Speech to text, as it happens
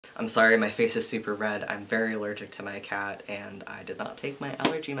I'm sorry, my face is super red. I'm very allergic to my cat, and I did not take my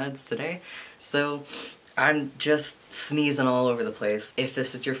allergy meds today, so I'm just sneezing all over the place. If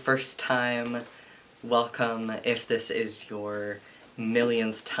this is your first time, welcome. If this is your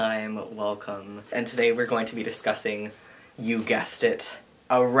millionth time, welcome. And today we're going to be discussing, you guessed it,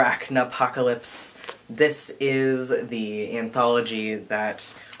 Arachnapocalypse. This is the anthology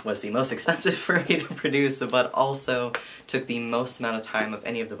that was the most expensive for me to produce, but also took the most amount of time of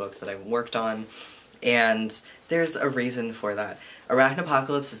any of the books that I've worked on, and there's a reason for that.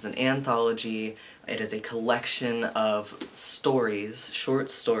 Arachnapocalypse is an anthology. It is a collection of stories,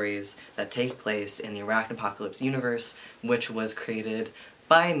 short stories, that take place in the Arachnapocalypse universe, which was created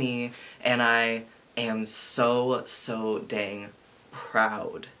by me, and I am so dang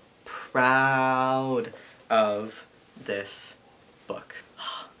proud of this book.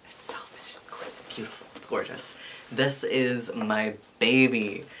 It's beautiful, it's gorgeous. This is my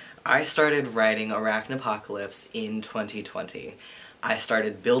baby. I started writing Arachnapocalypse in 2020. I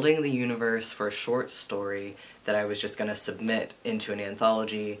started building the universe for a short story that I was just gonna submit into an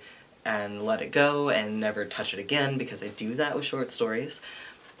anthology and let it go and never touch it again, because I do that with short stories.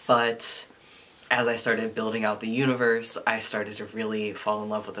 But as I started building out the universe, I started to really fall in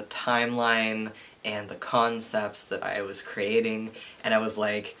love with the timeline and the concepts that I was creating, and I was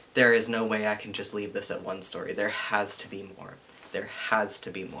like, there is no way I can just leave this at one story. There has to be more. There has to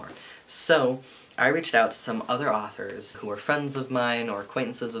be more. So I reached out to some other authors who were friends of mine or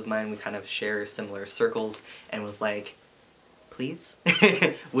acquaintances of mine. We kind of share similar circles, and was like, please,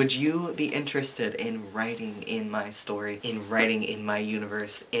 would you be interested in writing in my story, in writing in my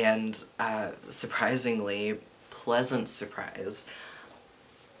universe? And surprisingly, pleasant surprise,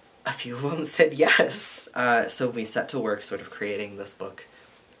 a few of them said yes. So we set to work sort of creating this book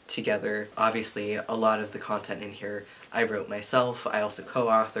together. Obviously, a lot of the content in here I wrote myself. I also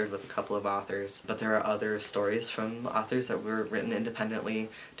co-authored with a couple of authors, but there are other stories from authors that were written independently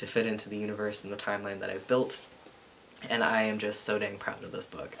to fit into the universe and the timeline that I've built. And I am just so dang proud of this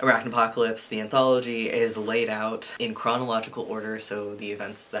book. Arachnapocalypse, the anthology, is laid out in chronological order, so the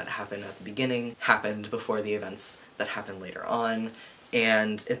events that happen at the beginning happened before the events that happen later on.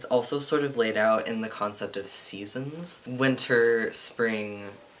 And it's also sort of laid out in the concept of seasons. Winter, spring,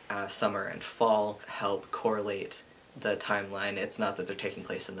 summer, and fall help correlate the timeline. It's not that they're taking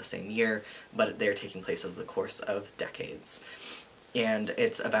place in the same year, but they're taking place over the course of decades. And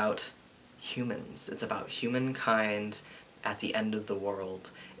it's about humans. It's about humankind at the end of the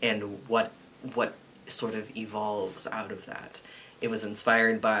world, and what sort of evolves out of that. It was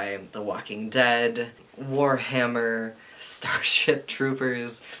inspired by The Walking Dead, Warhammer, Starship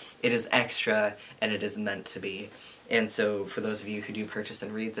Troopers. It is extra, and it is meant to be. And so for those of you who do purchase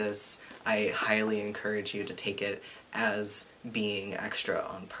and read this, I highly encourage you to take it as being extra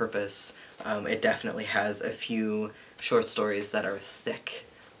on purpose. It definitely has a few short stories that are thick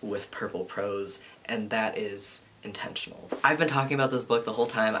with purple prose, and that is intentional. I've been talking about this book the whole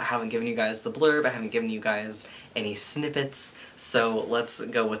time. I haven't given you guys the blurb, I haven't given you guys any snippets, so let's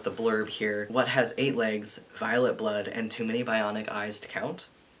go with the blurb here. What has 8 legs, violet blood, and too many bionic eyes to count?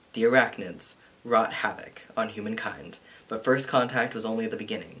 The arachnids wrought havoc on humankind, but first contact was only the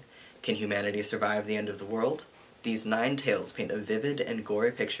beginning. Can humanity survive the end of the world? These 9 tales paint a vivid and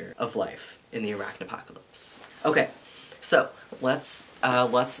gory picture of life in the Arachnapocalypse. Okay, so let's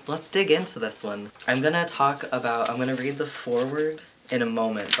dig into this one. I'm gonna read the foreword in a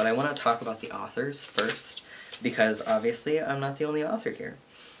moment, but I want to talk about the authors first, because obviously I'm not the only author here.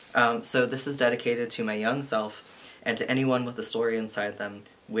 So this is dedicated to my young self, and to anyone with a story inside them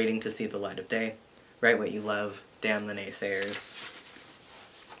waiting to see the light of day. Write what you love, damn the naysayers.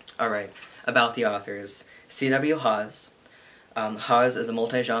 Alright, about the authors. C.W. Hawes. Hawes is a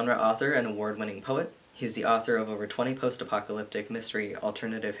multi-genre author and award-winning poet. He's the author of over 20 post-apocalyptic, mystery,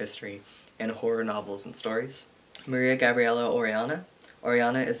 alternative history, and horror novels and stories. Maria Gabriela Orellana.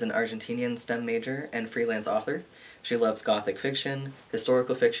 Orellana is an Argentinian STEM major and freelance author. She loves gothic fiction,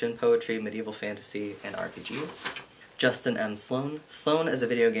 historical fiction, poetry, medieval fantasy, and RPGs. Justin M. Sloan. Sloan is a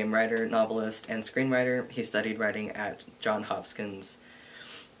video game writer, novelist, and screenwriter. He studied writing at Johns Hopkins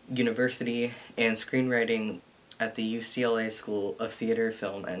University and screenwriting at the UCLA School of Theater,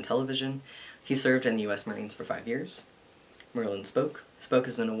 Film, and Television. He served in the U.S. Marines for 5 years. Merlin Spoke. Spoke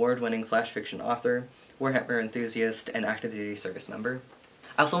is an award-winning flash fiction author, Warhammer enthusiast, and active duty service member.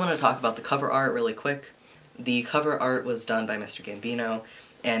 I also want to talk about the cover art really quick. The cover art was done by Mr. Gambino,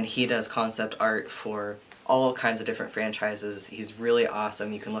 and he does concept art for all kinds of different franchises. He's really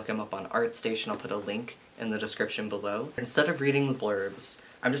awesome. You can look him up on ArtStation. I'll put a link in the description below. Instead of reading the blurbs,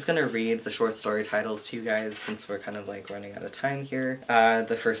 I'm just gonna read the short story titles to you guys since we're kind of like running out of time here.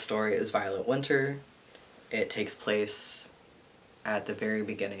 The first story is Violet Winter. It takes place at the very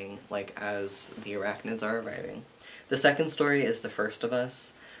beginning, like as the arachnids are arriving. The second story is The First of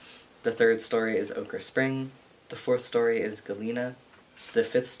Us. The third story is Ochre Spring. The fourth story is Galena. The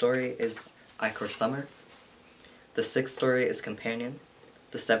fifth story is Ichor Summer. The sixth story is Companion.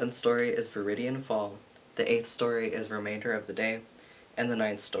 The seventh story is Viridian Fall. The eighth story is Remainder of the Day. And the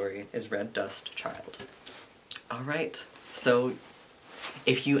ninth story is Red Dust Child. Alright, so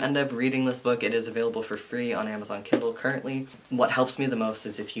if you end up reading this book, it is available for free on Amazon Kindle currently. What helps me the most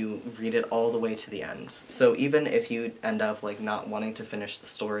is if you read it all the way to the end. So even if you end up like not wanting to finish the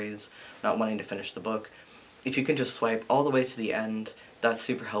stories, not wanting to finish the book, if you can just swipe all the way to the end, that's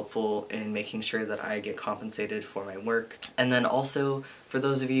super helpful in making sure that I get compensated for my work. And then also, for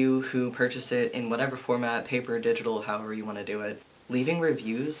those of you who purchase it in whatever format, paper, digital, however you want to do it, leaving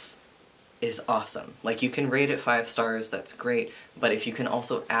reviews is awesome. Like, you can rate it 5 stars, that's great, but if you can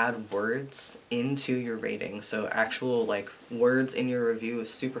also add words into your rating, so actual like words in your review is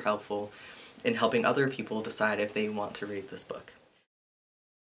super helpful in helping other people decide if they want to read this book.